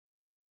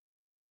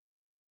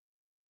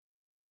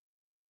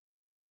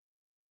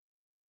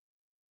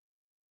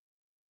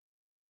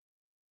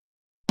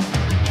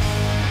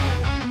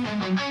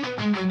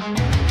Memory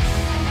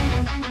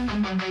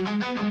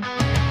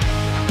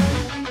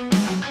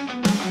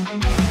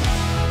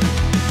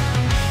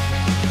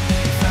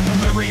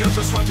of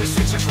those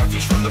 1-6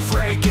 refuge from the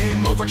fray.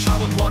 Game over,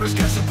 troubled waters,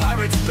 guess a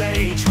pirate's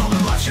bay. Trauma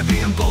life should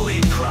be a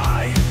bullied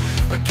cry,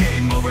 but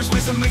game over's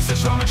wisdom makes the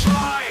drama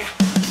try.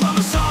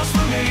 Drama songs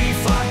for me,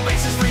 flat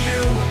bases for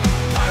you.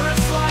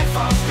 Pirate's life,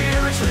 our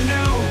spirits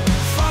renew.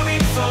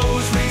 Farming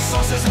foes,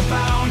 resources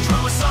abound.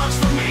 Drama songs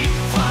for me,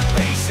 flat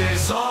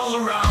bases all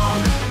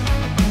around.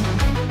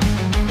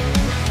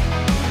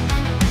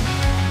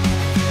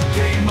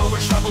 Game over,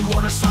 troubled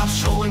water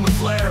stops trolling with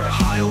flair.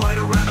 Highlight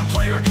a random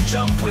player,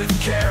 jump with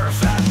care.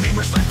 Fat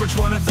memers like which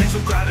one of things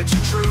with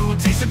gratitude true.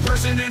 Decent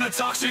person in a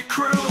toxic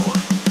crew.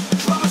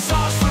 Drama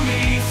songs for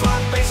me,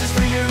 flat bases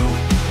for you.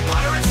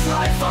 Pirate's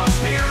life, our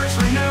spirits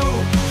renew.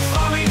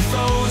 Farming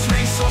foes,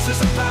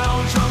 resources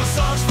abound. Drama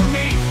songs for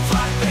me,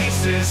 flat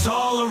bases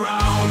all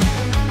around.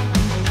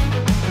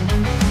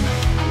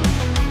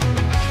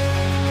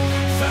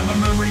 Family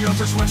memory of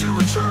this winter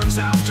returns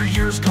after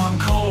years gone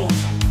cold.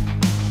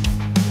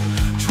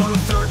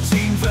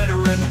 13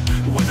 veteran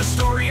with a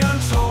story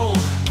untold.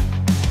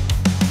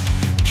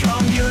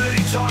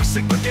 Community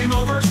toxic, but game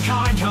over's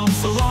kind.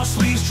 Helps the lost,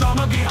 leaves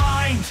drama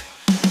behind.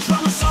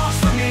 Drama songs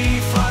for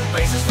me, flat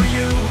bases for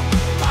you.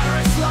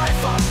 Pirate's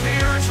life, our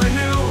spirits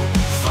renew.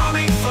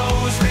 Farming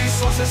foes,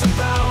 resources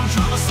abound.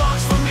 Drama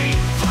songs for me,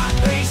 flat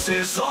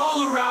bases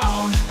all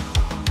around.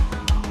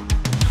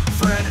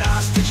 Fred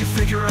asked, did you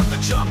figure out the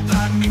jump?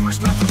 That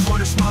memers mouth with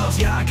water smiles,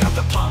 yeah, I got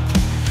the pump.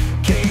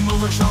 Game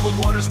over, troubled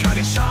waters,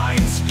 guiding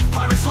shines.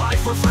 Pirate's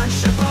life where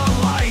friendship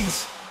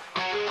aligns.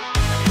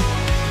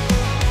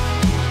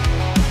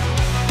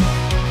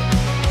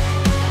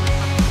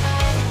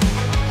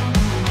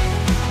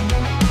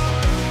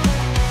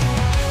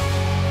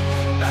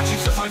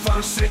 Matches of 5 out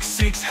of 6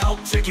 seeks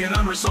help, ticket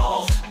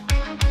unresolved.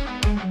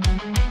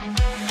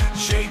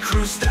 J.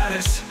 Crew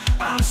status,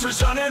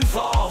 answers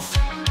uninvolved.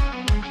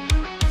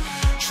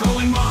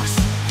 Trolling mocks,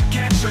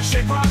 can't search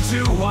shape rock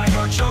too. White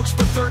heart jokes,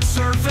 but third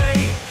survey,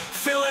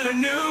 fill it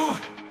anew.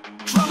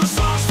 Drama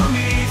songs for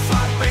me,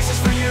 flat bases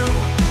for you.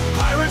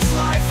 Pirate's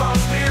life, our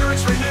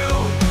spirits renew.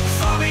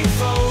 Farming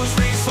foes,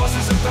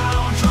 resources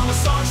abound. Drama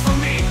songs for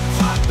me,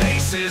 flat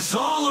bases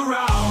all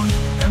around.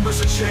 Embers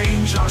of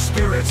change, our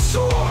spirits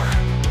soar.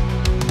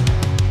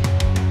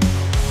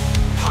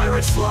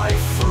 Pirate's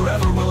life,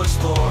 forever we'll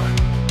explore.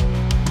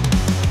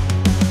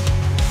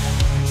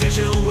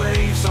 Digital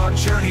waves, our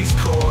journey's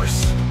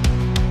course.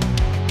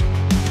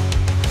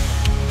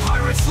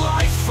 Pirate's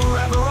life,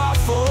 forever our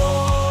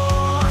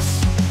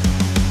force.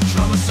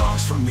 Drama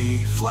songs for me,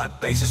 flat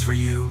bases for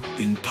you.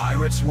 In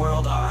Pirate's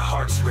world, our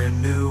hearts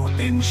renew.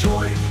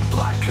 Enjoy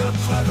Black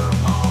Clever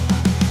Mom.